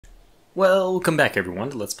Welcome back everyone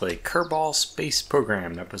to Let's Play Kerbal Space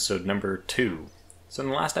Program, episode number 2. So in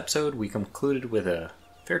the last episode we concluded with a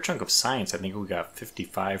fair chunk of science. I think we got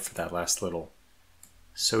 55 for that last little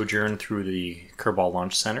sojourn through the Kerbal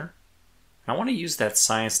Launch Center. I want to use that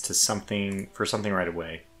science to something right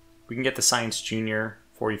away. We can get the Science Junior,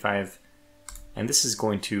 45, and this is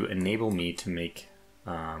going to enable me to make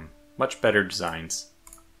much better designs.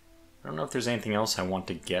 I don't know if there's anything else I want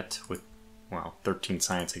to get with, well, 13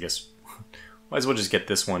 science, I guess. Might as well just get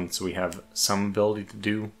this one so we have some ability to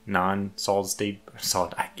do non-solid state.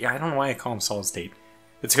 I don't know why I call them solid state.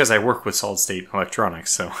 It's because I work with solid state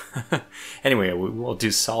electronics, so. Anyway, we'll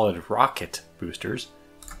do solid rocket boosters.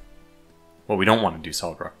 Well, we don't want to do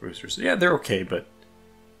solid rocket boosters. Yeah, they're okay, but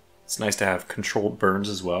it's nice to have controlled burns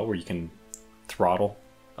as well, where you can throttle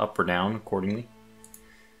up or down accordingly.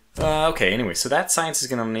 Okay, anyway, so that science is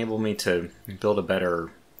going to enable me to build a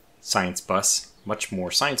better science bus. Much more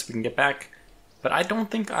science we can get back, but I don't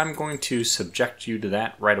think I'm going to subject you to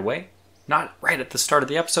that right away. Not right at the start of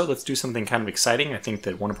the episode. Let's do something kind of exciting. I think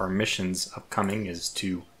that one of our missions upcoming is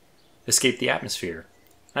to escape the atmosphere.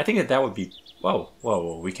 And I think that would be...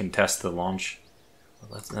 Whoa, we can test the launch.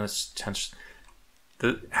 Let's test...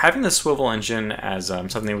 Having the swivel engine as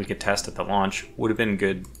something we could test at the launch would have been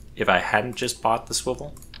good if I hadn't just bought the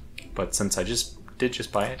swivel. But since I did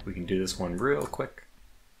just buy it, we can do this one real quick.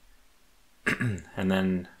 And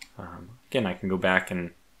then, again, I can go back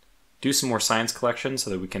and do some more science collection so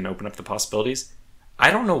that we can open up the possibilities.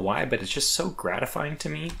 I don't know why, but it's just so gratifying to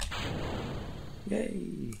me.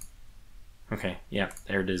 Yay! Okay, yeah,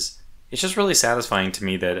 there it is. It's just really satisfying to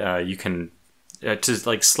me that you can to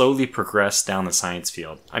like slowly progress down the science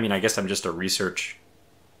field. I mean, I guess I'm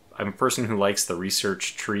a person who likes the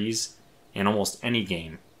research trees in almost any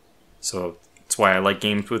game. So that's why I like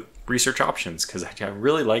games with research options, because I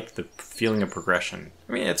really like the feeling of progression.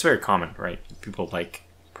 I mean, it's very common, right? People like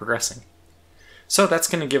progressing. So that's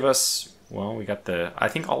going to give us, well, we got I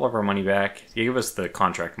think all of our money back. They give us the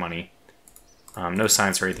contract money. No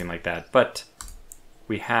science or anything like that, but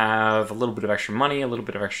we have a little bit of extra money, a little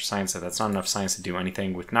bit of extra science. That's not enough science to do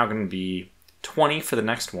anything. With now going to be 20 for the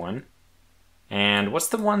next one. And what's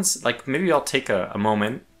the ones, like maybe I'll take a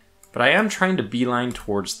moment. But I am trying to beeline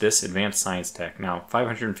towards this advanced science tech. Now,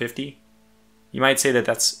 550, you might say that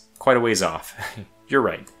that's quite a ways off. You're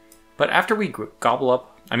right. But after we gobble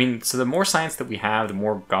up, I mean, so the more science that we have, the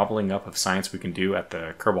more gobbling up of science we can do at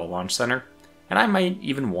the Kerbal Launch Center. And I might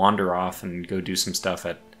even wander off and go do some stuff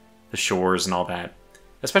at the shores and all that.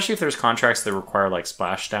 Especially if there's contracts that require like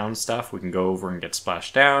splashdown stuff, we can go over and get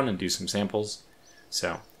splashed down and do some samples.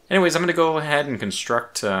 So, anyways, I'm going to go ahead and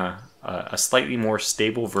construct a slightly more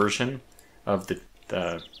stable version of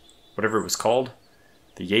the whatever it was called,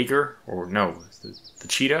 the Jaeger, or no, the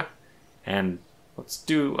Cheetah, and let's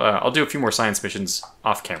do. I'll do a few more science missions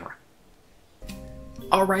off camera.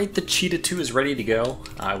 All right, the Cheetah 2 is ready to go.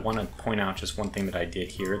 I want to point out just one thing that I did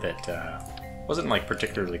here that wasn't like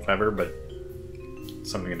particularly clever, but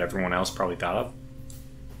something that everyone else probably thought of.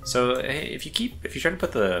 So if you try to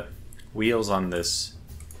put the wheels on this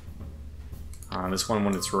one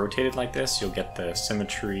when it's rotated like this, you'll get the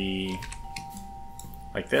symmetry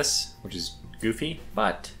like this, which is goofy.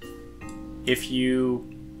 But if you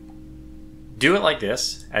do it like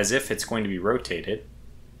this, as if it's going to be rotated,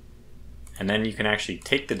 and then you can actually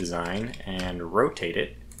take the design and rotate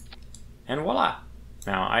it, and voila!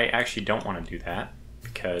 Now, I actually don't want to do that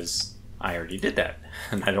because I already did that,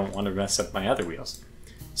 and I don't want to mess up my other wheels.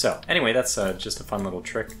 So, anyway, that's just a fun little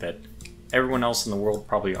trick that everyone else in the world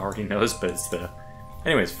probably already knows, but it's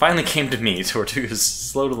anyways, finally came to me, so it took us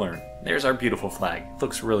slow to learn. There's our beautiful flag. It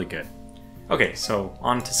looks really good. Okay, so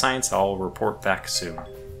on to science. I'll report back soon.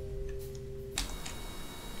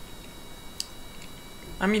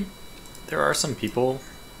 I mean, there are some people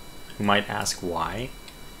who might ask why,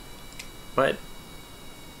 but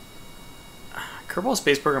Kerbal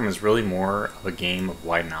Space Program is really more of a game of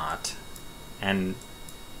why not. And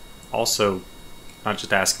also, not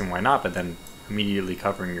just asking why not, but then immediately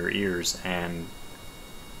covering your ears and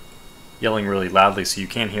yelling really loudly so you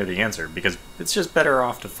can't hear the answer, because it's just better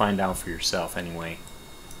off to find out for yourself anyway.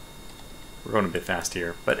 We're going a bit fast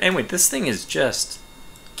here. But anyway, this thing is just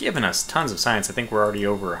giving us tons of science. I think we're already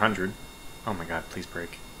over 100. Oh my god, please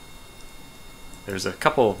break. There's a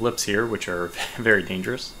couple of lips here which are very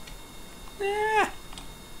dangerous.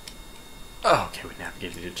 Oh, okay, we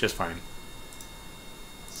navigated it just fine.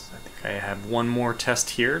 So I think I have one more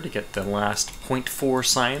test here to get the last 0.4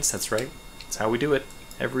 science. That's right. That's how we do it.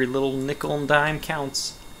 Every little nickel and dime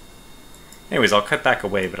counts. Anyways, I'll cut back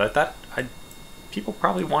away, but I thought people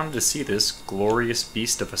probably wanted to see this glorious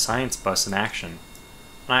beast of a science bus in action.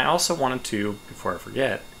 And I also wanted to, before I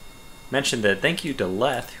forget, mention that thank you to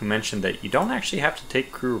Leth, who mentioned that you don't actually have to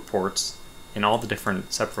take crew reports in all the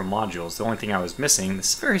different separate modules. The only thing I was missing,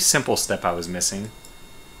 this very simple step I was missing,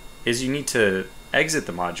 is you need to exit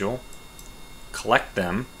the module, collect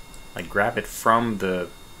them, like grab it from the,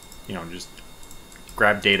 just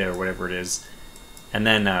grab data or whatever it is, and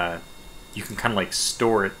then you can kind of like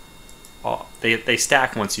store it. They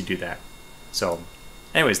stack once you do that. So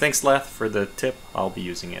anyways, thanks Leth for the tip. I'll be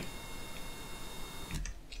using it.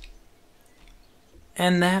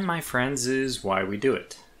 And that, my friends, is why we do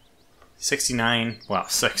it.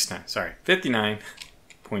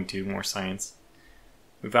 59.2 more science.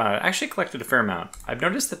 We've actually collected a fair amount. I've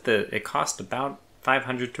noticed that it cost about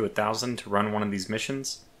 500 to 1,000 to run one of these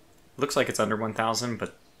missions. It looks like it's under 1,000,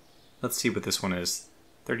 but let's see what this one is.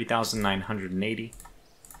 30,980.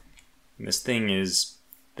 And this thing is,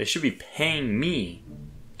 they should be paying me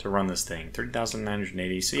to run this thing.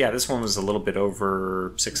 30,980. So yeah, this one was a little bit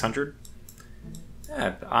over 600.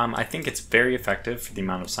 Yeah, I think it's very effective for the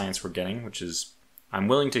amount of science we're getting, which is, I'm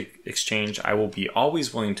willing to exchange. I will be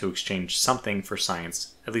always willing to exchange something for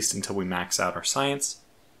science, at least until we max out our science.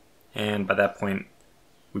 And by that point,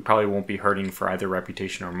 we probably won't be hurting for either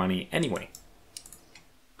reputation or money anyway.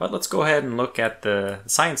 But let's go ahead and look at the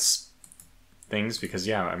science things, because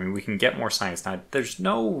yeah, I mean, we can get more science. Now, there's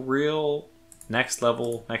no real next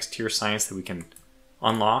level, next tier science that we can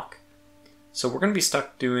unlock. So we're going to be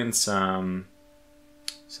stuck doing some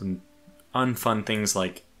unfun things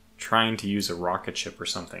like trying to use a rocket ship or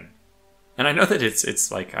something. And I know that it's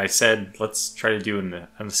like I said, let's try to do an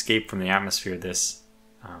escape from the atmosphere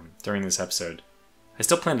during this episode. I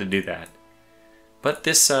still plan to do that. But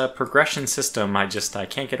this progression system, I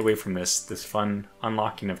can't get away from this fun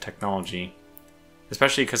unlocking of technology.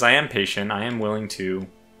 Especially because I am patient. I am willing to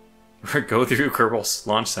go through Kerbal's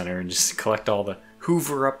Launch Center and just collect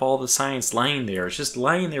hoover up all the science lying there. It's just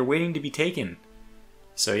lying there waiting to be taken.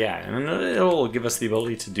 So yeah, and it'll give us the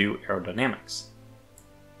ability to do aerodynamics.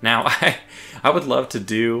 Now, I would love to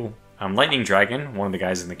do Lightning Dragon, one of the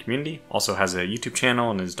guys in the community, also has a YouTube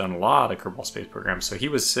channel and has done a lot of Kerbal Space Program. So he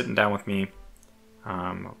was sitting down with me,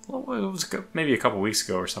 it was maybe a couple weeks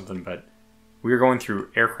ago or something, but we were going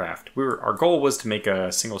through aircraft. Our goal was to make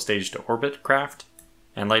a single stage to orbit craft,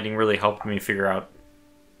 and Lightning really helped me figure out,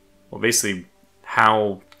 well, basically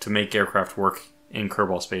how to make aircraft work in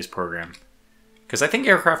Kerbal Space Program. Because I think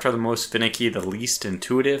aircraft are the most finicky, the least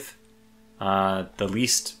intuitive, the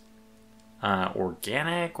least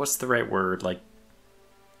organic. What's the right word? Like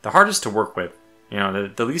the hardest to work with.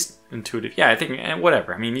 The least intuitive. Yeah, I think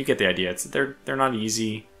whatever. I mean, you get the idea. They're not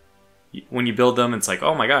easy. When you build them, it's like,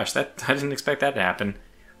 oh my gosh, I didn't expect that to happen.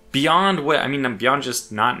 Beyond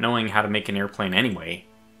just not knowing how to make an airplane anyway.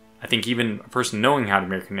 I think even a person knowing how to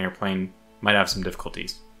make an airplane might have some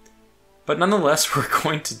difficulties. But nonetheless, we're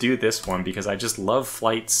going to do this one because I just love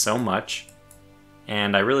flight so much.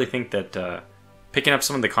 And I really think that picking up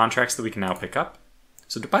some of the contracts that we can now pick up.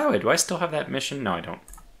 So by the way, do I still have that mission? No, I don't.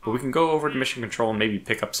 But we can go over to mission control and maybe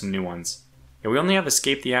pick up some new ones. Yeah, we only have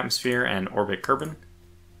escape the atmosphere and orbit Kerbin.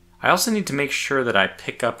 I also need to make sure that I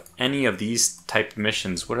pick up any of these type of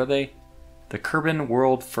missions. What are they? The Kerbin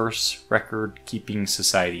World First Record Keeping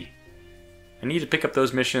Society. I need to pick up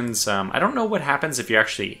those missions. I don't know what happens if you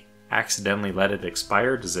actually accidentally let it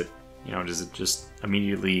expire. Does it just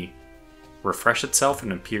immediately refresh itself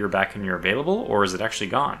and appear back in your available, or is it actually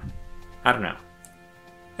gone? I don't know.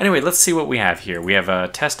 Anyway, let's see what we have here. We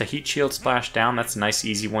have test a heat shield splashdown. That's a nice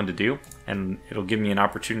easy one to do, and it'll give me an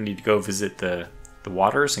opportunity to go visit the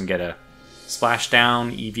waters and get a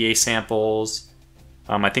splashdown, EVA samples.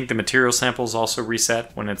 I think the material samples also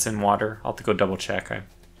reset when it's in water. I'll have to go double check. I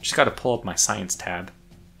just got to pull up my science tab.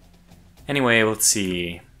 Anyway, let's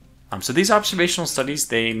see. So these observational studies,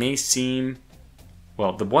 they may seem,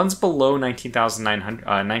 well, the ones below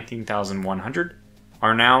 19,100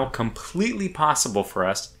 are now completely possible for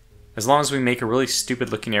us as long as we make a really stupid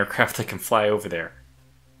looking aircraft that can fly over there,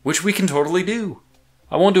 which we can totally do.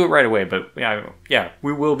 I won't do it right away, but yeah,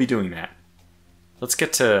 we will be doing that. Let's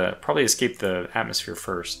get to probably escape the atmosphere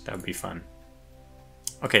first. That would be fun.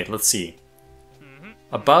 Okay, let's see.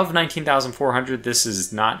 Above 19,400, this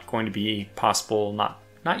is not going to be possible, not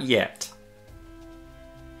yet.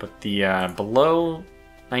 But the below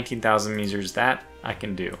 19,000 meters, that I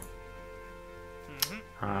can do.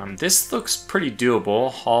 This looks pretty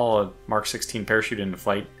doable. Haul a Mark 16 parachute into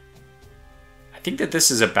flight. I think that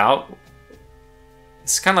this is about...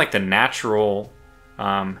 It's kind of like the natural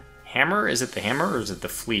hammer. Is it the hammer or is it the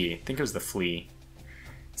flea? I think it was the flea.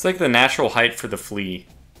 It's like the natural height for the flea.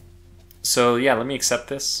 So yeah, let me accept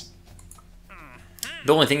this.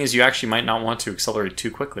 The only thing is you actually might not want to accelerate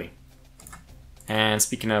too quickly. And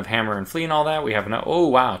speaking of hammer and flea and all that, we have an, oh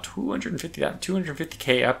wow,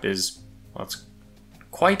 250k up is, well, it's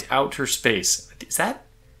quite outer space. Is that?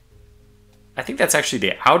 I think that's actually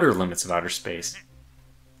the outer limits of outer space.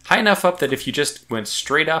 High enough up that if you just went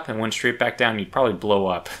straight up and went straight back down, you'd probably blow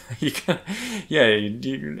up. At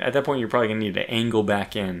that point, you're probably going to need to angle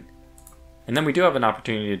back in. And then we do have an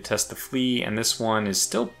opportunity to test the flea, and this one is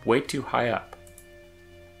still way too high up.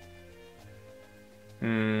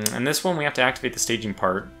 And this one, we have to activate the staging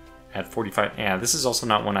part at 45. Yeah, this is also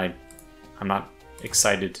not one I'm not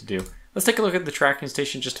excited to do. Let's take a look at the tracking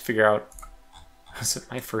station just to figure out, is it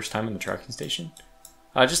my first time in the tracking station?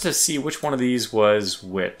 Just to see which one of these was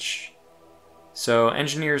which. So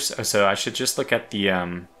engineers, so I should just look at the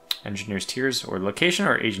engineers tiers, or location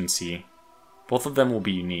or agency. Both of them will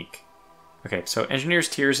be unique. Okay, so engineers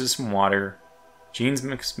tiers is in water. Gene's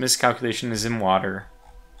miscalculation is in water.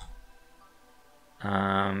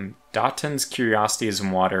 Dotton's curiosity is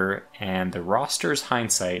in water, and the roster's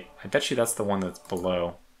hindsight, I bet you that's the one that's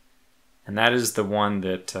below. And that is the one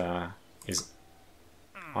that is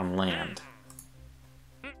on land.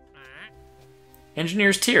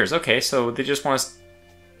 Engineers tiers. Okay, so they just want us.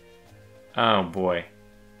 Oh boy.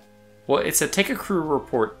 Well, it's a take a crew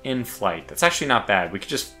report in flight. That's actually not bad. We could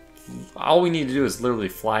just. All we need to do is literally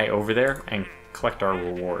fly over there and collect our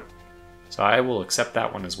reward. So I will accept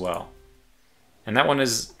that one as well. And that one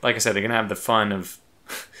is, like I said, they're going to have the fun of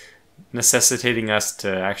necessitating us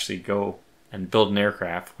to actually go and build an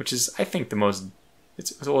aircraft, which is, I think, the most.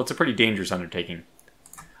 It's a pretty dangerous undertaking.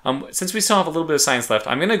 Since we still have a little bit of science left,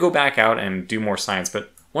 I'm going to go back out and do more science,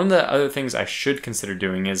 but one of the other things I should consider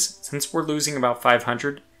doing is, since we're losing about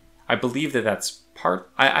 500, I believe that that's part...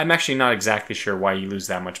 I'm actually not exactly sure why you lose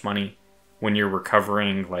that much money when you're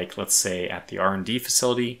recovering, like, let's say, at the R&D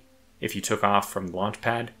facility, if you took off from the launch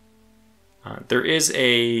pad. There is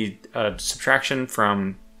a subtraction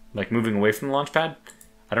from, like, moving away from the launch pad.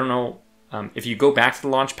 I don't know, if you go back to the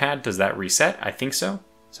launch pad, does that reset? I think so.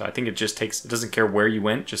 So I think it just takes, it doesn't care where you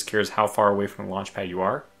went, just cares how far away from the launch pad you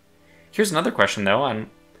are. Here's another question though,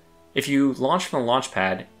 if you launch from the launch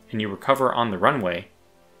pad and you recover on the runway,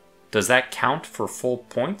 does that count for full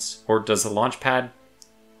points? Or does the launch pad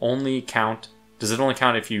only count, does it only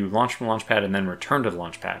count if you launch from the launch pad and then return to the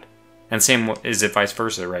launch pad? And same is it vice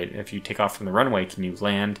versa, right? If you take off from the runway, can you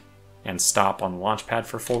land and stop on the launch pad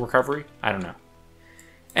for full recovery? I don't know.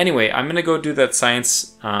 Anyway, I'm gonna go do that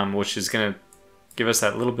science, which is gonna give us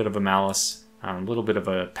that little bit of a malice, a little bit of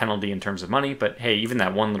a penalty in terms of money, but hey, even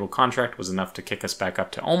that one little contract was enough to kick us back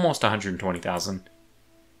up to almost 120,000.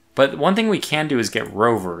 But one thing we can do is get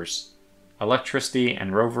rovers, electricity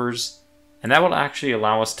and rovers, and that will actually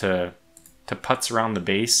allow us to putz around the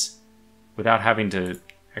base without having to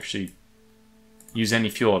actually use any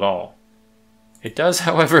fuel at all. It does,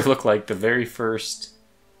 however, look like the very first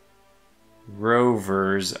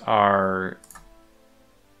rovers are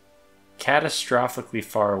catastrophically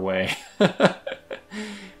far away.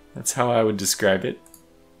 That's how I would describe it.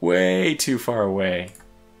 Way too far away.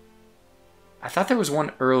 I thought there was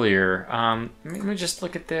one earlier. Let me just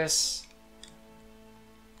look at this.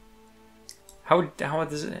 How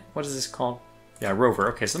is it? What is this called? Yeah,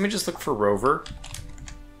 rover. Okay, so let me just look for rover.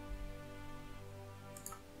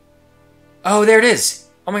 Oh, there it is.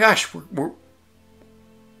 Oh my gosh, we're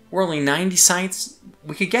only 90 science.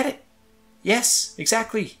 We could get it. Yes,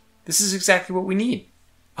 exactly. This is exactly what we need.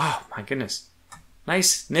 Oh my goodness.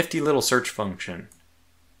 Nice, nifty little search function.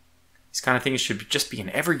 These kind of things should just be in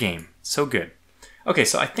every game. So good. Okay,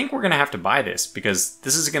 so I think we're going to have to buy this because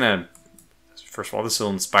this is going to... First of all, this will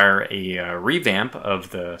inspire a revamp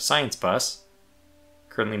of the science bus,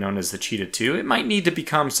 currently known as the Cheetah 2. It might need to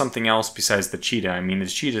become something else besides the Cheetah. I mean, the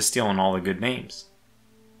Cheetah is stealing all the good names.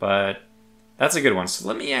 But that's a good one. So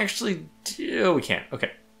let me actually... Oh, we can't.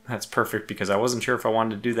 Okay. That's perfect because I wasn't sure if I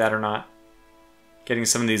wanted to do that or not. Getting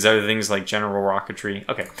some of these other things like general rocketry.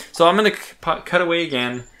 Okay, so I'm going to cut away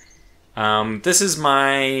again. This is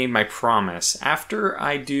my promise. After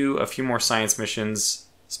I do a few more science missions,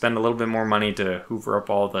 spend a little bit more money to hoover up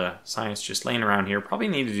all the science just laying around here. Probably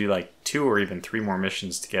need to do like 2 or even 3 more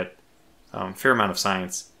missions to get a fair amount of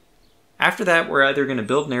science. After that, we're either going to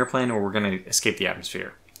build an airplane or we're going to escape the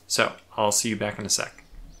atmosphere. So, I'll see you back in a sec.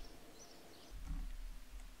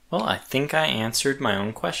 Well, I think I answered my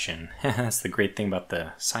own question. That's the great thing about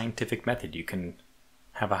the scientific method. You can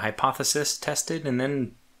have a hypothesis tested and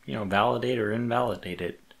then, validate or invalidate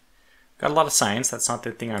it. Got a lot of science. That's not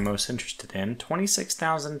the thing I'm most interested in.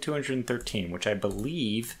 26,213, which I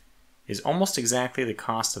believe is almost exactly the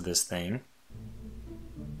cost of this thing.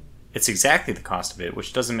 it's exactly the cost of it,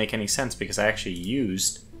 which doesn't make any sense because I actually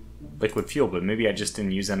used liquid fuel, but maybe I just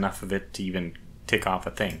didn't use enough of it to even tick off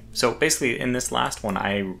a thing. So basically in this last one,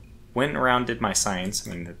 I went around, did my science.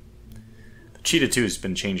 I mean, the Cheetah 2 has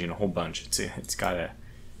been changing a whole bunch. It's got a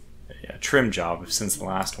trim job since the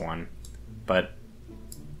last one, but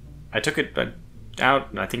I took it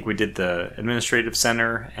out. I think we did the administrative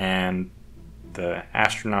center and the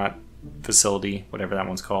astronaut facility, whatever that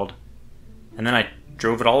one's called, and then I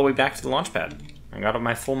drove it all the way back to the launch pad. I got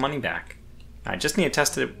my full money back. I just need to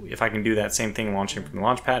test it if I can do that same thing launching from the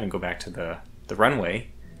launch pad and go back to the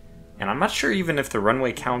runway. And I'm not sure even if the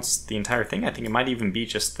runway counts the entire thing. I think it might even be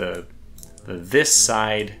just the this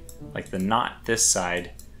side, like the not this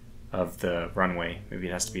side of the runway. Maybe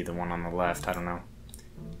it has to be the one on the left, I don't know.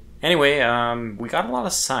 Anyway, we got a lot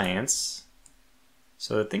of science.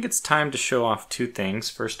 So I think it's time to show off two things,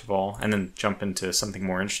 first of all, and then jump into something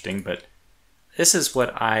more interesting, but this is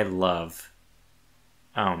what I love.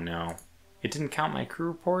 Oh no. It didn't count my crew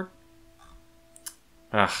report?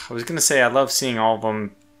 Ugh, I was going to say I love seeing all of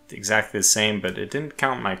them exactly the same, but it didn't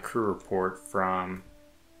count my crew report from,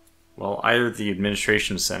 well, either the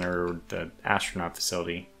administration center or the astronaut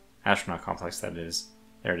facility. Astronaut complex, that is.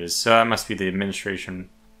 There it is. So that must be the administration.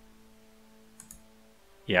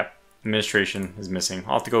 Yep, administration is missing.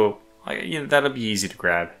 I'll have to go, that'll be easy to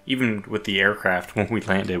grab. Even with the aircraft, when we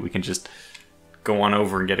land it, we can just go on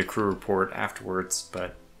over and get a crew report afterwards,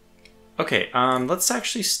 but okay, let's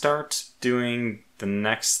actually start doing the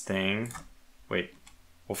next thing. Wait,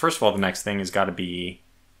 well, first of all, the next thing has got to be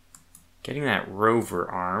getting that rover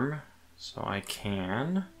arm, so I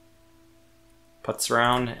can putz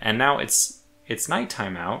around, and now it's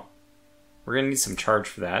nighttime out. We're gonna need some charge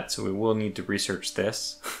for that, so we will need to research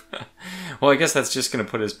this. Well, I guess that's just gonna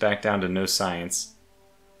put us back down to no science.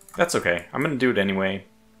 That's okay, I'm gonna do it anyway.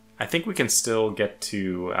 I think we can still get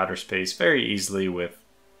to outer space very easily with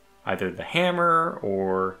either the hammer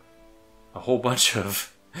or a whole bunch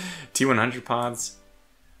of T-100 pods.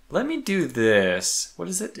 Let me do this. What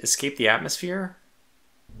is it? Escape the atmosphere?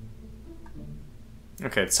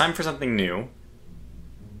 Okay, it's time for something new.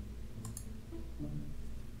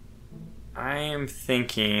 I am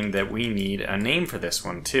thinking that we need a name for this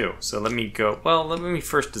one too. So let me go, well, let me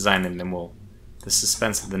first design it and then the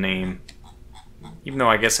suspense of the name. Even though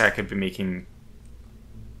I guess I could be making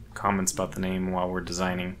comments about the name while we're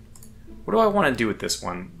designing. What do I want to do with this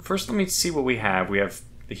one? First, let me see what we have. We have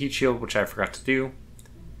the heat shield, which I forgot to do.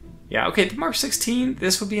 Yeah, okay, the Mark 16,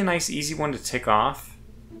 this would be a nice easy one to tick off.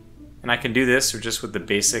 And I can do this or just with the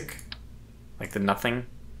basic, like the nothing.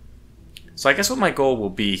 So I guess what my goal will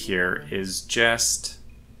be here is just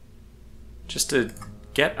to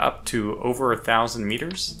get up to over 1,000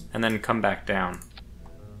 meters and then come back down.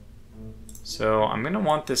 So I'm going to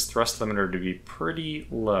want this thrust limiter to be pretty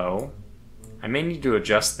low. I may need to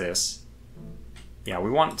adjust this. Yeah, we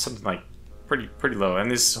want something like pretty low,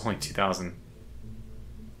 and this is only 2,000.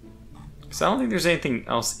 Because I don't think there's anything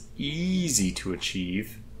else easy to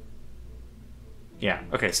achieve. Yeah,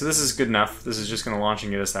 okay, so this is good enough. This is just going to launch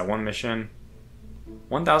and get us that one mission.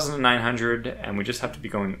 1,900, and we just have to be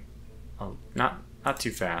going not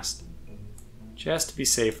too fast. Just to be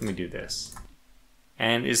safe, let me do this.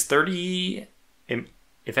 And is 30,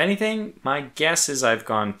 if anything, my guess is I've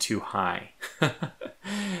gone too high.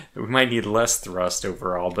 We might need less thrust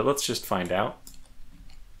overall, but let's just find out.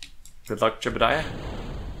 Good luck, Jebediah.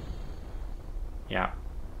 Yeah,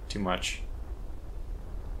 too much.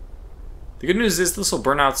 The good news is this will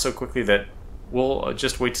burn out so quickly that we'll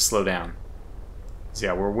just wait to slow down. So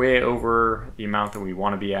yeah, we're way over the amount that we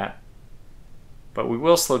want to be at, but we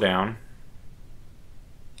will slow down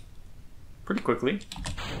pretty quickly.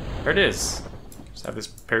 There it is. Just have this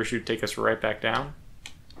parachute take us right back down.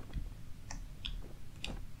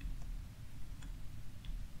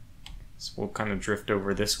 So we'll kind of drift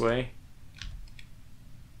over this way.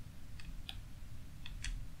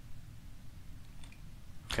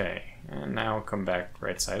 Okay, and now we'll come back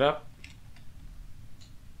right side up.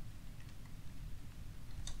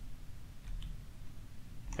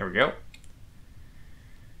 There we go.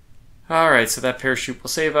 Alright, so that parachute will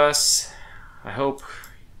save us. I hope.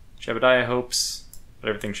 Jebediah hopes. But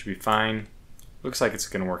everything should be fine. Looks like it's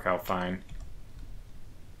going to work out fine.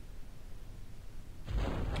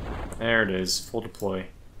 There it is. Full deploy.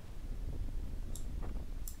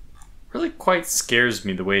 Really quite scares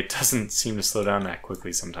me the way it doesn't seem to slow down that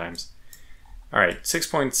quickly sometimes. Alright,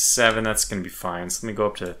 6.7, that's going to be fine. So let me go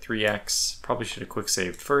up to 3x. Probably should have quick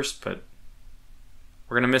saved first, but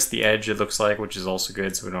we're going to miss the edge, it looks like, which is also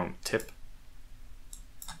good so we don't tip.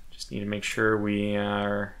 Just need to make sure we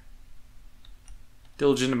are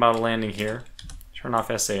diligent about a landing here. Turn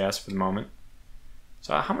off SAS for the moment.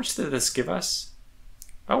 So how much did this give us?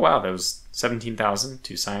 Oh wow, that was 17,000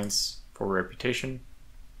 to science for reputation.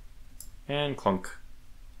 And clunk.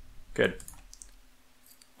 Good.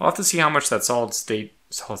 I'll have to see how much that solid state,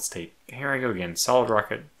 here I go again, solid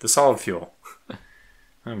rocket, the solid fuel.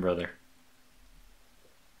 Oh, brother.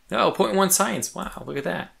 Oh, 0.1 science, wow, look at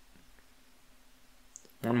that.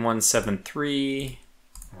 1173,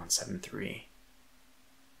 173.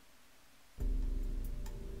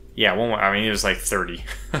 Yeah, I mean, it was like 30.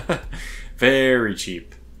 Very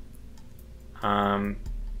cheap.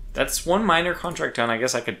 That's one minor contract done. I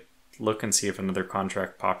guess I could look and see if another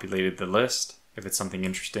contract populated the list. If it's something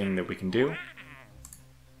interesting that we can do.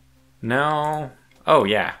 No. Oh,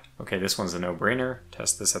 yeah. Okay, this one's a no-brainer.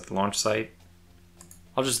 Test this at the launch site.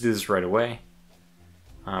 I'll just do this right away.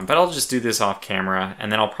 But I'll just do this off camera,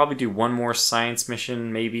 and then I'll probably do one more science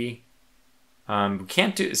mission, maybe. We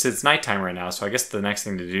can't do... So it's nighttime right now, so I guess the next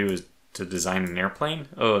thing to do is to design an airplane.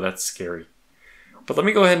 Oh, that's scary. But let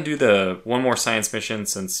me go ahead and do the one more science mission,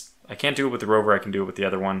 since I can't do it with the rover, I can do it with the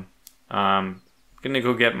other one. I'm gonna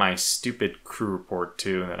go get my stupid crew report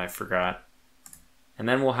too that I forgot. And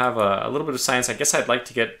then we'll have a little bit of science. I guess I'd like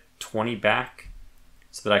to get 20 back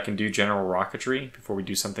so that I can do general rocketry before we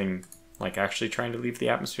do something like actually trying to leave the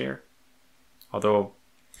atmosphere. Although,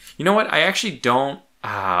 you know what? I actually don't... Oh,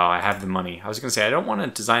 I have the money. I was gonna say, I don't want to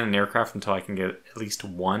design an aircraft until I can get at least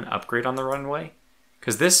one upgrade on the runway.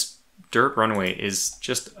 Because this dirt runway is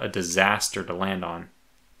just a disaster to land on.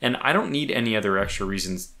 And I don't need any other extra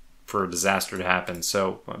reasons for a disaster to happen.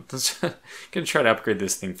 So I'm gonna try to upgrade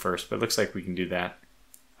this thing first, but it looks like we can do that.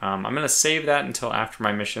 I'm gonna save that until after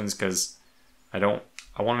my missions because I want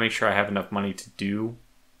to make sure I have enough money to do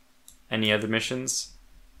any other missions.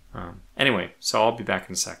 Anyway, so I'll be back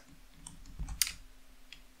in a sec.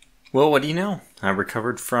 Well, what do you know? I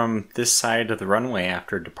recovered from this side of the runway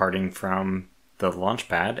after departing from the launch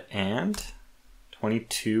pad, and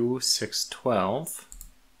 22,612.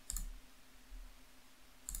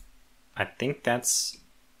 I think that's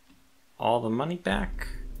all the money back.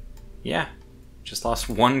 Yeah, just lost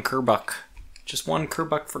one Kerbuck. Just one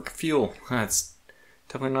Kerbuck for fuel. That's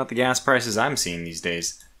definitely not the gas prices I'm seeing these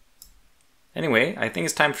days. Anyway, I think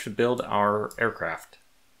it's time to build our aircraft.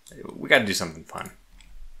 We gotta do something fun.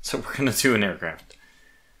 So we're gonna do an aircraft.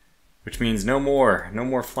 Which means no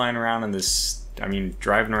more flying around in this,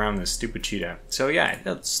 driving around this stupid cheetah. So yeah,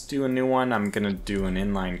 let's do a new one. I'm gonna do an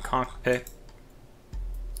inline cockpit.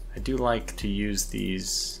 I do like to use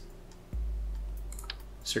these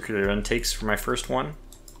circular intakes for my first one.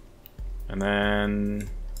 And then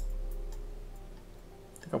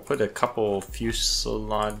I think I'll put a couple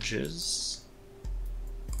fuselages.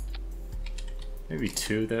 Maybe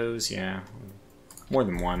two of those, yeah. More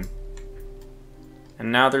than one.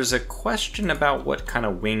 And now there's a question about what kind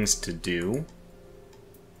of wings to do.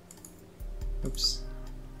 Oops.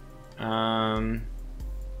 So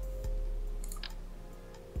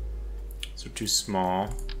too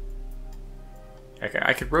small.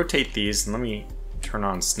 I could rotate these, and let me turn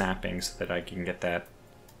on snapping so that I can get that.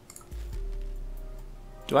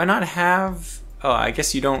 Do I not have... Oh, I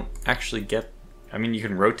guess you don't actually get... you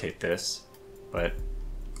can rotate this, but...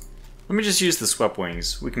 Let me just use the swept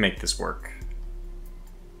wings. We can make this work.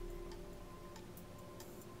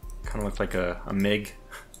 Kind of look like a MiG.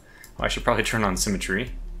 Well, I should probably turn on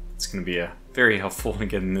symmetry. It's going to be very helpful in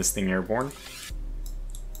getting this thing airborne.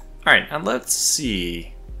 Alright, now let's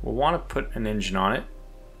see. We'll want to put an engine on it.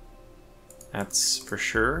 That's for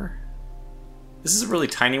sure. This is a really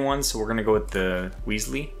tiny one, so we're going to go with the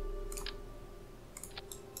Weasley.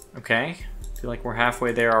 Okay, feel like we're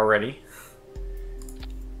halfway there already.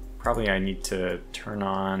 Probably I need to turn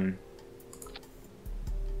on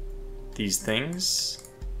these things.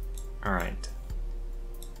 Alright.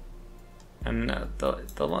 And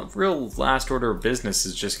the real last order of business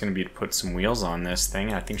is just going to be to put some wheels on this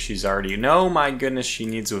thing. I think she's already... No, my goodness, she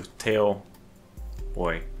needs a tail.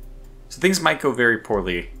 Boy. So things might go very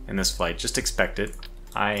poorly in this flight. Just expect it.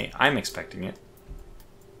 I'm expecting it.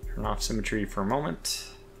 Turn off symmetry for a moment.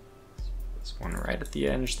 This one right at the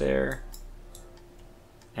edge there.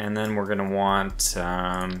 And then we're going to want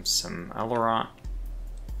some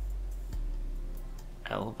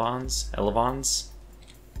elevons.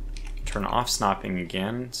 Turn off snapping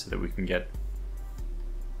again so that we can get...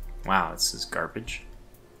 Wow, this is garbage.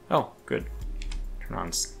 Oh, good. Turn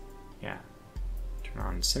on... Yeah. Turn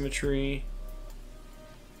on symmetry.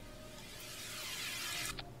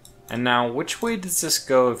 And now, which way does this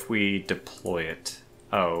go if we deploy it?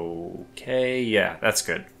 Okay, yeah, that's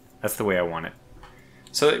good. That's the way I want it.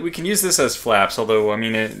 So we can use this as flaps, although,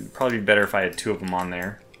 it'd probably be better if I had two of them on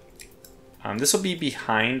there. This will be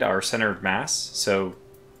behind our center of mass, so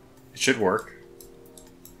it should work.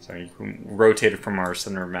 So you can rotate it from our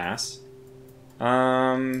center of mass.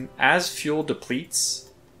 As fuel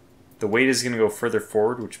depletes, the weight is going to go further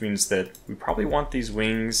forward, which means that we probably want these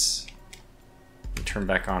wings... Turn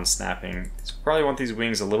back on snapping. So we probably want these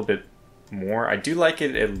wings a little bit more. I do like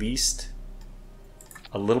it at least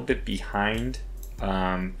a little bit behind,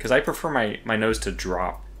 because I prefer my nose to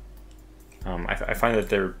drop. I find that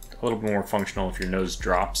they're a little bit more functional if your nose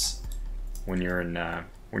drops when you're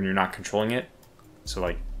not controlling it. So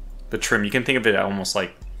like the trim, you can think of it almost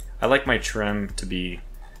like, I like my trim to be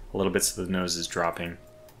a little bit so the nose is dropping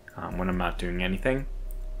when I'm not doing anything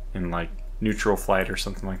in like neutral flight or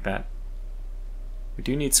something like that. We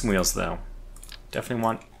do need some wheels though. Definitely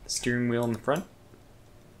want the steering wheel in the front.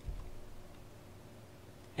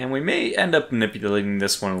 And we may end up manipulating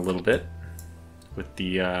this one a little bit with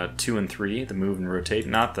the 2 and 3, the move and rotate,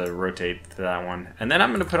 not the rotate for that one. And then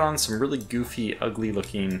I'm going to put on some really goofy, ugly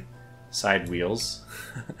looking side wheels,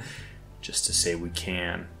 just to say we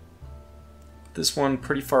can. This one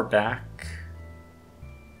pretty far back.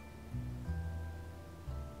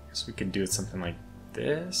 Guess we could do it something like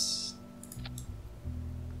this.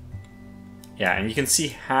 Yeah, and you can see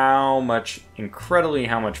how much, incredibly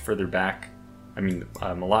how much further back, I mean,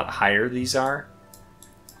 a lot higher these are.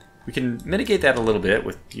 We can mitigate that a little bit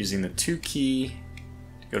with using the 2 key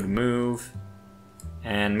to go to move,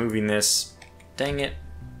 and moving this, dang it,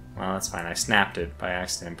 well that's fine, I snapped it by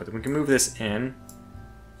accident, but we can move this in, and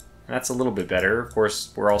that's a little bit better. Of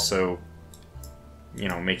course, we're also, you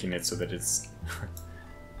know, making it so that it's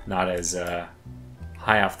not as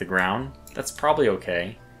high off the ground. That's probably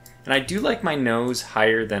okay. And I do like my nose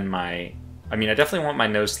higher than my, I mean, I definitely want my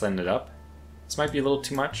nose slanted up. This might be a little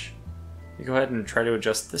too much. You go ahead and try to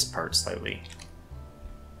adjust this part slightly.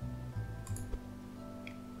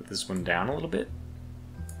 Put this one down a little bit.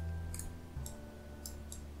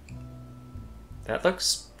 That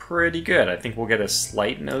looks pretty good. I think we'll get a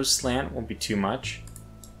slight nose slant, won't be too much.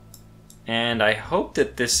 And I hope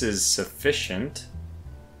that this is sufficient.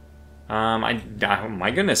 Oh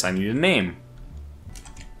my goodness, I need a name.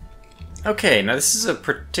 Okay, now this is a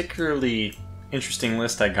particularly interesting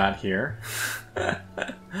list I got here.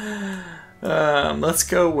 Let's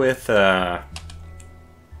go with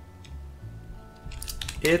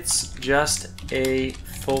It's Just a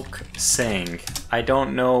Folk Saying. I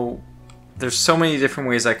don't know, there's so many different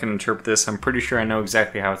ways I can interpret this. I'm pretty sure I know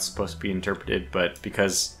exactly how it's supposed to be interpreted, but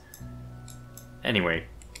because... Anyway,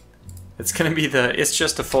 it's gonna be the It's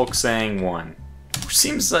Just a Folk Saying 1. Which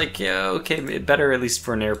seems like, yeah, okay, better at least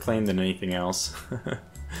for an airplane than anything else.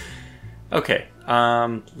 Okay,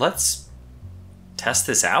 let's test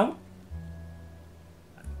this out.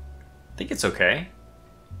 I think it's okay.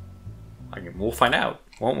 We'll find out,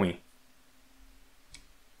 won't we?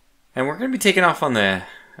 And we're going to be taking off on the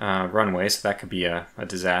runway, so that could be a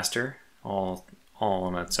disaster all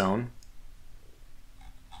on its own.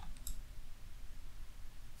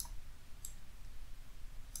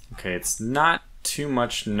 Okay, it's not too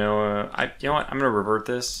much you know what, I'm going to revert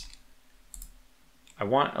this. I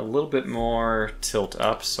want a little bit more tilt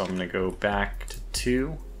up, so I'm going to go back to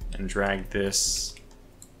 2 and drag this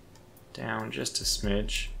down just a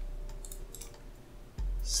smidge.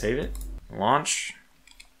 Save it. Launch.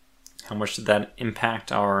 How much did that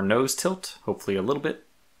impact our nose tilt? Hopefully a little bit.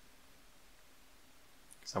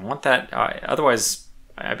 So I want that, otherwise,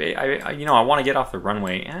 you know, I want to get off the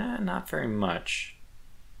runway. Not very much.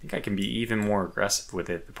 I think I can be even more aggressive with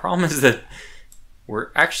it. The problem is that we're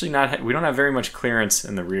actually not, we don't have very much clearance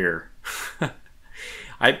in the rear.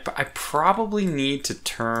 I probably need to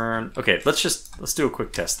turn, okay, let's do a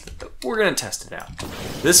quick test. We're gonna test it out.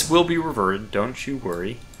 This will be reverted, don't you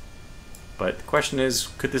worry. But the question is,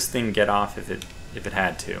 could this thing get off if it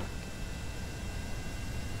had to? I'm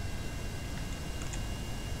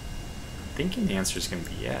thinking the answer is gonna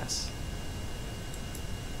be yes.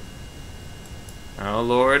 Oh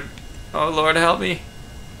Lord, help me.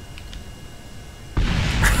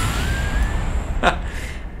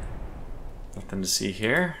 Nothing to see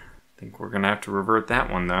here. I think we're gonna have to revert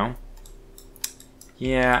that one though.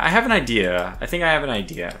 Yeah, I have an idea. I think I have an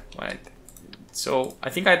idea. So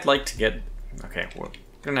I think I'd like to get, okay, we're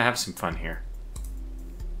gonna have some fun here.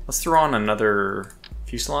 Let's throw on another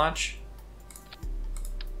fuselage.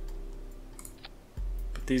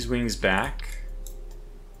 Put these wings back.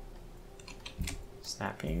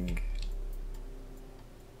 Snapping.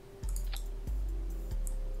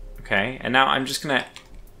 Okay, and now I'm just gonna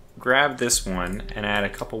grab this one and add a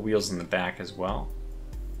couple wheels in the back as well.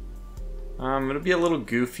 It'll be a little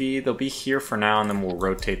goofy. They'll be here for now, and then we'll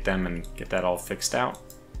rotate them and get that all fixed out.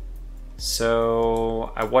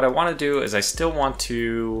 So what I want to do is I still want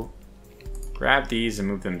to grab these and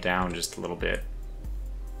move them down just a little bit.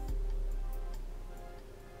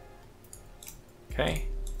 Okay.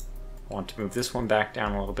 I want to move this one back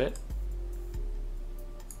down a little bit.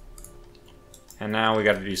 And now we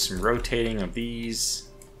got to do some rotating of these.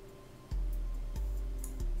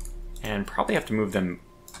 And probably have to move them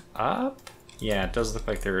up. Yeah, it does look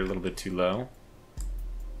like they're a little bit too low.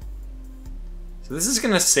 So this is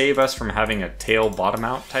going to save us from having a tail bottom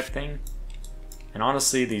out type thing. And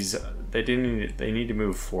honestly, these they need to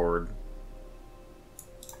move forward.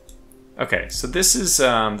 Okay, so this is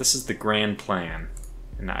the grand plan.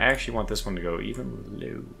 And I actually want this one to go even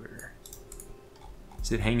lower.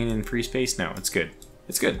 Is it hanging in free space? No, it's good.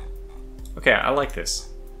 It's good. Okay, I like this.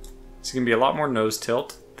 It's going to be a lot more nose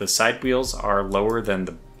tilt. The side wheels are lower than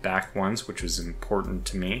the back ones, which was important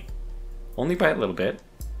to me. Only by a little bit.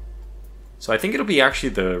 So I think it'll be actually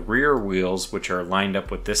the rear wheels which are lined up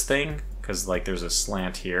with this thing, because like there's a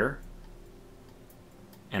slant here.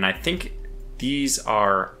 And I think these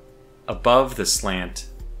are above the slant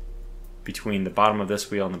between the bottom of this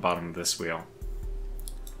wheel and the bottom of this wheel.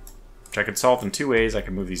 Which I could solve in two ways. I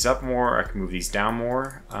can move these up more, I can move these down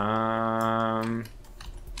more.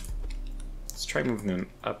 Let's try moving them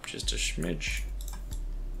up just a smidge.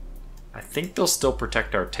 I think they'll still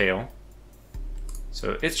protect our tail.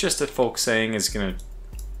 So it's just a folk saying is gonna...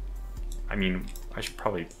 I mean, I should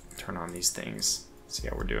probably turn on these things. See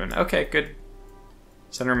how we're doing. Okay, good.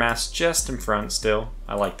 Center mass just in front still.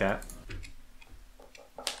 I like that.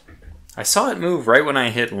 I saw it move right when I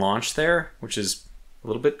hit launch there, which is a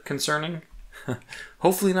little bit concerning.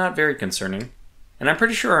 Hopefully not very concerning. And I'm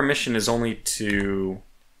pretty sure our mission is only to...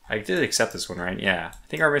 I did accept this one, right? Yeah. I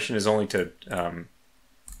think our mission is only to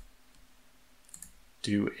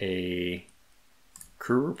do a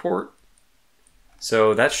crew report.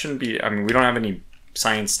 So that shouldn't be... I mean, we don't have any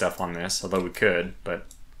science stuff on this, although we could, but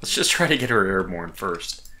let's just try to get her airborne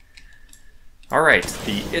first. Alright,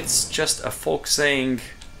 the It's Just a Folk Saying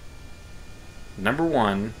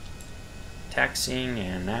 #1, taxiing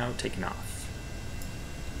and now taking off.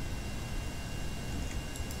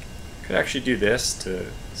 Could actually do this to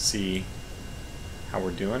see how we're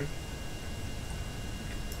doing.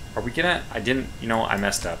 Are we gonna... I didn't... You know, I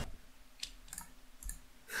messed up.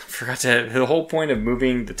 Forgot to... The whole point of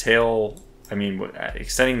moving the tail... I mean,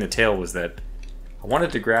 extending the tail was that I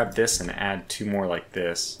wanted to grab this and add 2 more like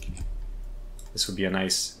this. This would be a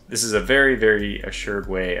nice... This is a very, very assured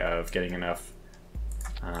way of getting enough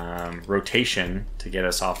rotation to get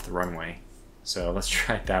us off the runway. So let's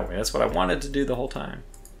try it that way. That's what I wanted to do the whole time.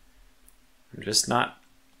 I'm just not...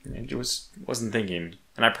 I just wasn't thinking.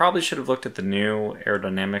 And I probably should have looked at the new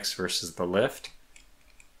aerodynamics versus the lift.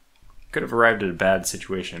 Could have arrived at a bad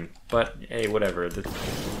situation. But, hey, whatever.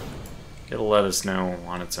 It'll let us know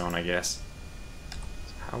on its own, I guess.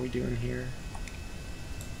 So how are we doing here?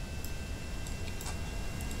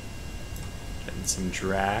 Getting some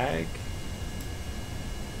drag.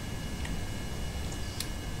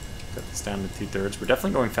 Cut this down to 2/3. We're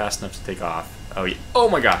definitely going fast enough to take off. Oh, yeah. Oh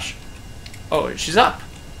my gosh! Oh, she's up!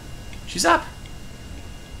 She's up!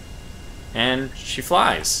 And she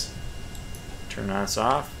flies. Turn this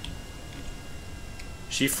off.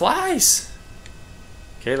 She flies!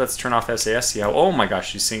 Okay, let's turn off SAS. See how... Oh my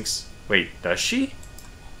gosh, she sinks. Wait, does she?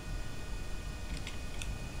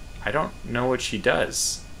 I don't know what she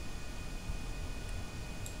does.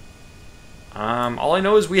 All I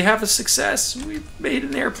know is we have a success. We've made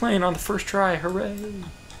an airplane on the first try. Hooray!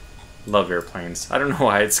 Love airplanes. I don't know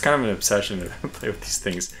why. It's kind of an obsession to play with these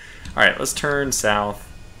things. Alright, let's turn south.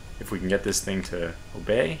 If we can get this thing to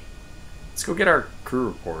obey. Let's go get our crew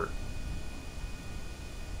report.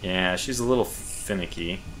 Yeah, she's a little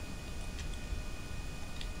finicky.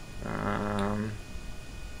 Of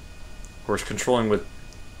course, controlling with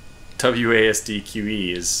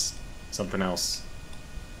WASD-QE is something else.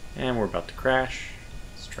 And we're about to crash.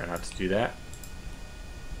 Let's try not to do that.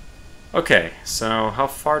 Okay, so how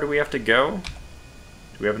far do we have to go?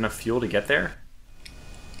 Do we have enough fuel to get there?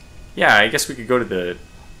 Yeah, I guess we could go to the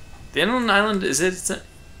inland island. Is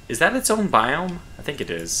that its own biome? I think it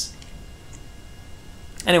is.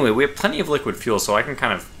 Anyway, we have plenty of liquid fuel, so I can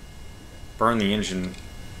kind of burn the engine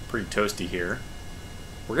pretty toasty here.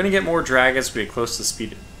 We're gonna get more drag as we get close to the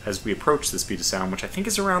speed, as we approach the speed of sound, which I think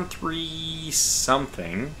is around 3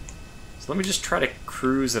 something. So let me just try to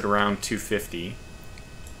cruise at around 250.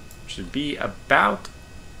 Which would be about,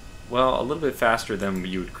 well, a little bit faster than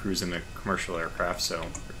you would cruise in a commercial aircraft, so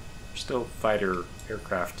we're still fighter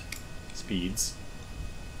aircraft speeds.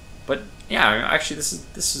 But yeah, actually this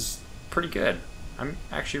is pretty good. I'm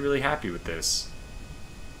actually really happy with this.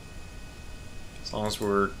 as long as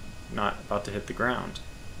we're not about to hit the ground.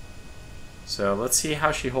 So let's see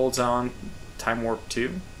how she holds on. Time warp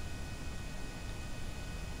 2.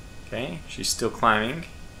 Okay, she's still climbing.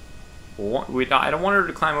 I don't want her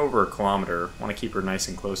to climb over a kilometer. I want to keep her nice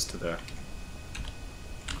and close to the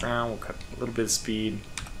ground. We'll cut a little bit of speed.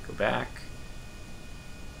 Go back.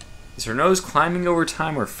 Is her nose climbing over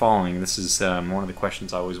time or falling? This is one of the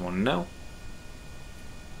questions I always want to know.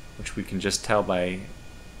 Which we can just tell by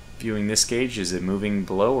viewing this gauge. Is it moving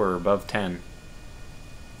below or above 10?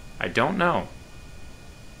 I don't know.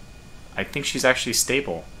 I think she's actually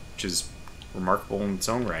stable, which is remarkable in its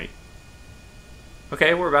own right.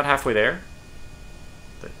 Okay, we're about halfway there.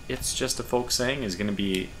 The It's Just a Folk Saying is going to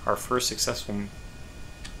be our first successful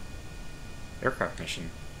aircraft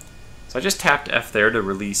mission. So I just tapped F there to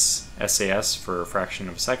release SAS for a fraction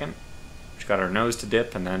of a second, which got our nose to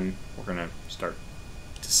dip, and then we're going to start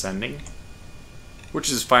descending,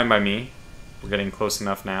 which is fine by me. We're getting close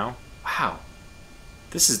enough now. Wow,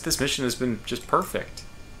 this mission has been just perfect.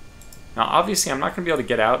 Now, obviously, I'm not going to be able to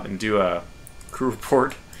get out and do a crew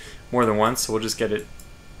report more than once, so we'll just get it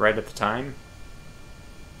right at the time.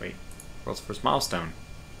 Wait, world's first milestone.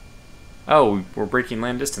 Oh, we're breaking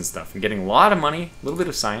land distance stuff and getting a lot of money, a little bit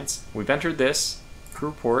of science. We've entered this. Crew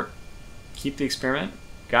report. Keep the experiment.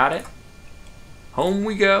 Got it. Home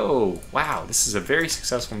we go. Wow, this is a very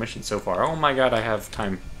successful mission so far. Oh my god, I have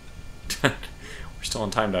time. We're still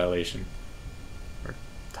on time dilation. Or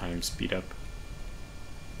time speed up.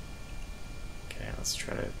 Okay, let's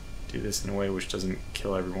try to do this in a way which doesn't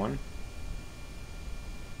kill everyone.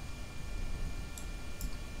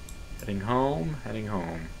 Heading home, heading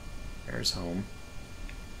home. There's home.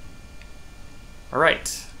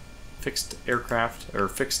 Alright. Fixed aircraft, or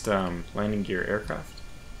fixed landing gear aircraft.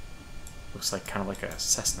 Looks like kind of like a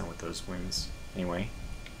Cessna with those wings. Anyway,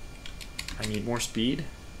 I need more speed.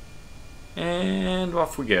 And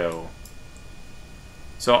off we go.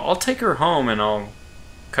 So I'll take her home and I'll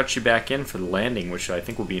cut you back in for the landing, which I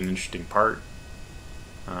think will be an interesting part.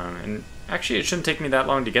 And actually, it shouldn't take me that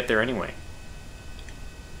long to get there anyway.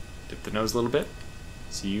 Dip the nose a little bit.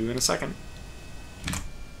 See you in a second.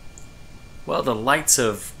 Well, the lights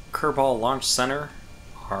of Kerbal Launch Center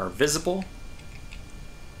are visible.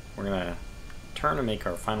 We're gonna turn and make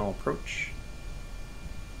our final approach.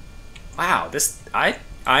 Wow,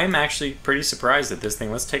 I'm actually pretty surprised at this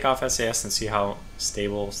thing. Let's take off SAS and see how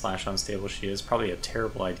stable / unstable she is. Probably a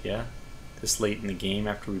terrible idea this late in the game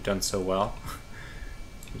after we've done so well.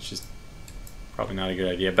 Which is probably not a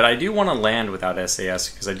good idea. But I do want to land without SAS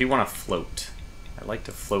because I do want to float. I like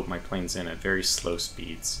to float my planes in at very slow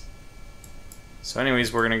speeds. So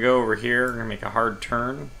anyways, we're going to go over here. We're going to make a hard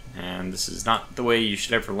turn. And this is not the way you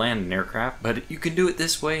should ever land an aircraft. But you can do it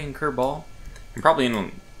this way in Kerbal. And probably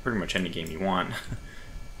in pretty much any game you want.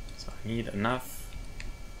 So I need enough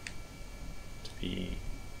to be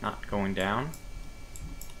not going down.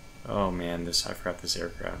 Oh man, I forgot this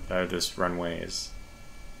aircraft. This runway is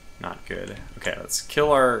not good. Okay, let's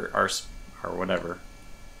kill our whatever.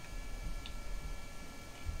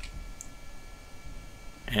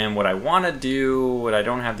 And what I want to do, what I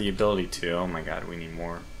don't have the ability to, oh my god, we need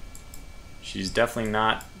more. She's definitely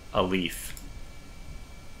not a leaf.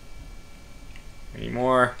 We need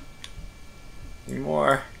more. We need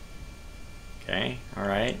more. Okay,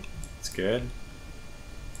 alright, that's good.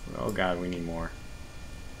 Oh god, we need more.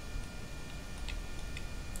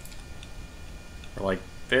 We're like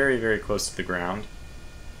very, very close to the ground.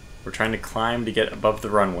 We're trying to climb to get above the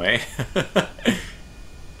runway.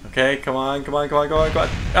 Okay, come on, come on, come on, come on, come on.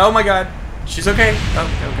 Oh my god, she's okay.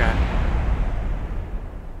 Oh god.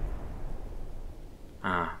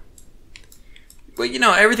 Well, you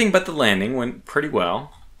know, everything but the landing went pretty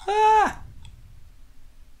well. Ah!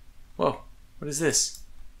 Whoa, what is this?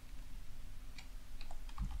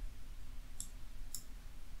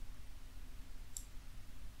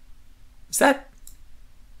 Is that...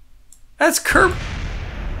 That's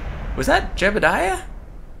Was that Jebediah?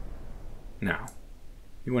 No.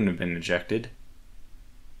 He wouldn't have been ejected.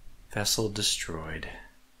 Vessel destroyed.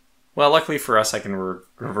 Well, luckily for us, I can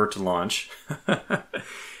revert to launch.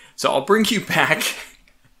 So I'll bring you back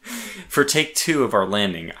for take 2 of our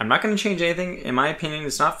landing. I'm not going to change anything. In my opinion,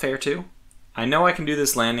 it's not fair to. I know I can do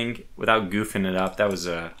this landing without goofing it up. That was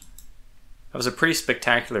a pretty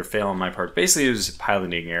spectacular fail on my part. Basically, it was a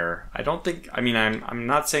piloting error. I don't think... I mean, I'm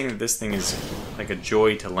not saying that this thing is like a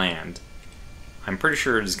joy to land. I'm pretty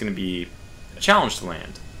sure it is going to be a challenge to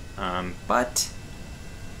land. But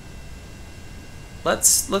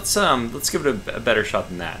let's give it a better shot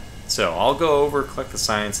than that. So I'll go over, collect the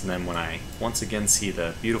science, and then when I once again see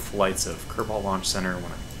the beautiful lights of Kerbal Launch Center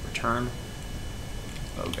when I return...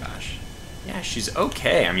 Oh gosh. Yeah, she's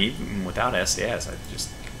okay. I mean, even without SAS, I just...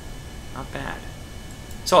 not bad.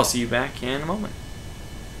 So I'll see you back in a moment.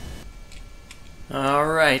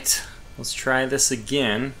 Alright, let's try this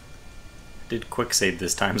again. Did quick save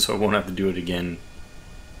this time, so I won't have to do it again,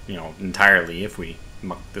 you know, entirely if we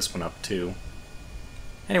muck this one up too.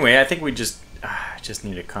 Anyway, I think we just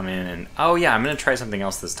need to come in and... oh yeah, I'm going to try something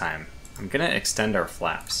else this time. I'm going to extend our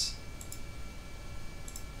flaps.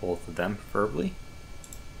 Both of them, preferably.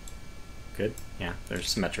 Good, yeah, they're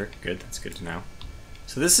symmetric. Good, that's good to know.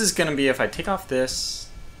 So this is going to be, if I take off this,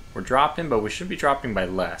 we're dropping, but we should be dropping by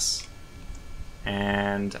less.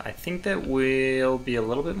 And I think that we'll be a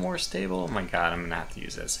little bit more stable. Oh my god, I'm going to have to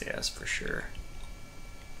use SAS for sure.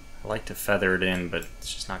 I like to feather it in, but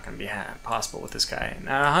it's just not going to be possible with this guy.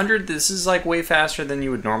 Now 100, this is like way faster than you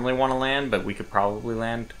would normally want to land, but we could probably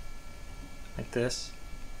land like this.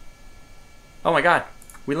 Oh my god,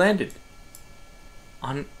 we landed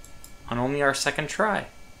on only our second try.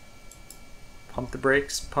 Pump the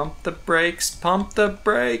brakes, pump the brakes, pump the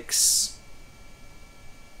brakes.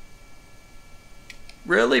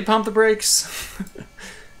 Really, pump the brakes?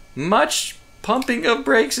 Much pumping of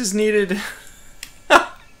brakes is needed.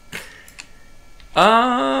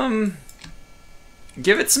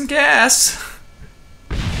 Give it some gas.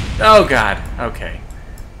 Oh god, okay.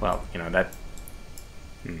 Well, you know, that...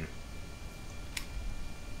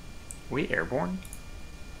 we airborne?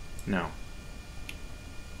 No.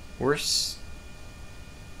 Well,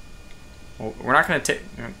 we're not gonna take...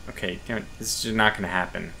 okay, you know, this is just not gonna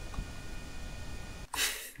happen.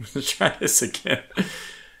 Let's try this again.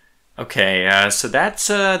 Okay, so that's,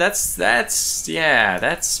 yeah,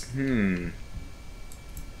 that's, I'm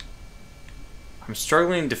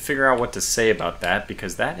struggling to figure out what to say about that,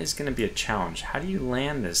 because that is going to be a challenge. How do you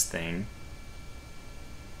land this thing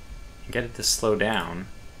and get it to slow down?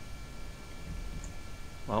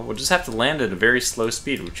 Well, we'll just have to land at a very slow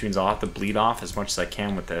speed, which means I'll have to bleed off as much as I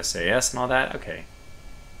can with the SAS and all that. Okay.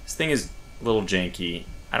 This thing is a little janky.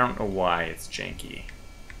 I don't know why it's janky.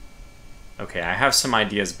 Okay, I have some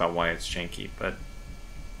ideas about why it's janky, but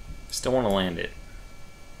I still want to land it.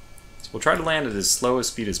 So we'll try to land at as slow a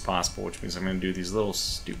speed as possible, which means I'm going to do these little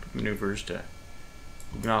stupid maneuvers to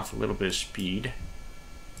move off a little bit of speed.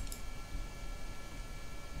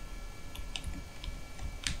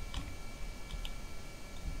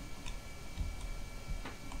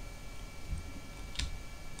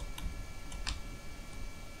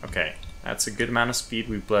 Okay, that's a good amount of speed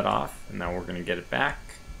we've bled off, and now we're going to get it back.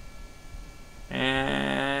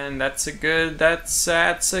 And that's a good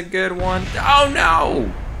one. Oh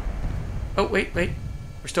no! Oh, wait. We're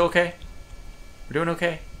still okay. We're doing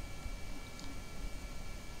okay.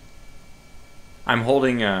 I'm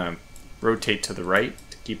holding rotate to the right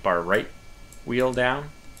to keep our right wheel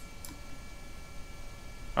down.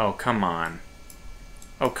 Oh, come on.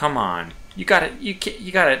 Oh, come on. You got it.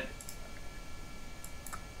 You got it.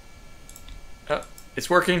 Oh, it's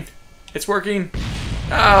working. It's working.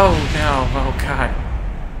 Oh, no. Oh, God.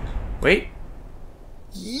 Wait.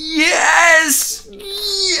 Yes!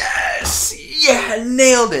 Yes! Yeah,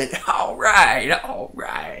 nailed it. All right.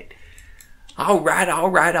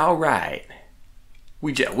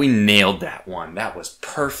 We nailed that one. That was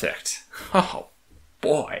perfect. Oh,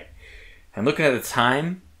 boy. And looking at the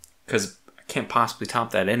time, because I can't possibly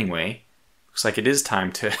top that anyway, looks like it is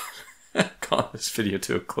time to call this video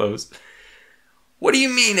to a close. What do you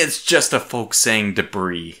mean it's just a folk saying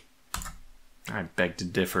debris? I beg to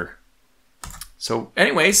differ. So,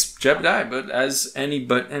 anyways, Jebediah, but as any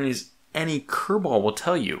Kerbal will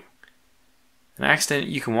tell you, an accident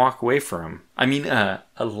you can walk away from. I mean, a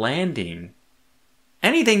landing.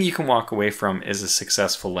 Anything you can walk away from is a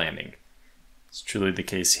successful landing. It's truly the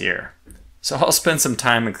case here. So I'll spend some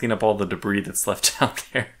time and clean up all the debris that's left out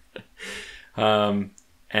there.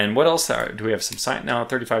 And what else do we have? Some science? No,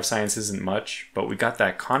 35 science isn't much, but we got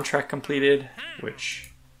that contract completed,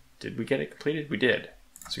 which, did we get it completed? We did.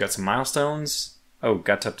 So we got some milestones. Oh,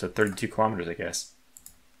 got up to 32 kilometers, I guess.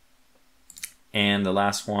 And the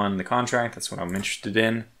last one, the contract, that's what I'm interested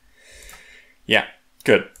in. Yeah,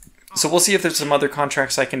 good. So we'll see if there's some other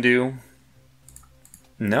contracts I can do.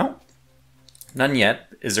 No, none yet.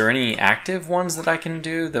 Is there any active ones that I can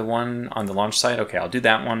do? The one on the launch site? Okay, I'll do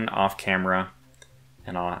that one off camera.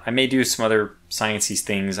 And I may do some other sciencey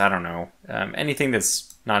things, I don't know. Anything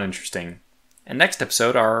that's not interesting. And next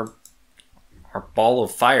episode, our ball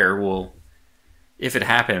of fire will, if it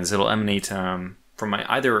happens, it'll emanate from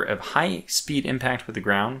either a high-speed impact with the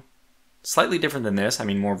ground, slightly different than this, I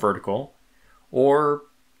mean more vertical, or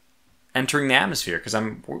entering the atmosphere, because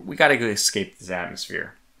we got to escape this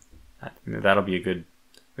atmosphere. That'll be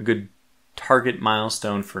a good target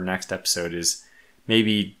milestone for next episode is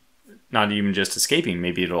maybe not even just escaping.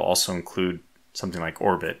 Maybe it'll also include something like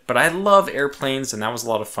orbit. But I love airplanes, and that was a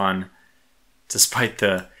lot of fun. Despite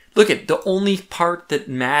the... Look, the only part that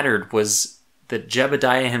mattered was that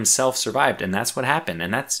Jebediah himself survived, and that's what happened.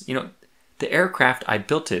 And that's, you know, the aircraft, I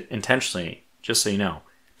built it intentionally, just so you know,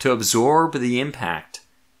 to absorb the impact.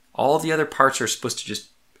 All the other parts are supposed to just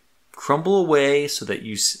crumble away so that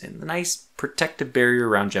you... a nice protective barrier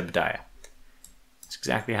around Jebediah. That's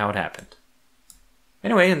exactly how it happened.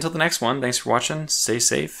 Anyway, until the next one, thanks for watching, stay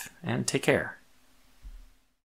safe, and take care.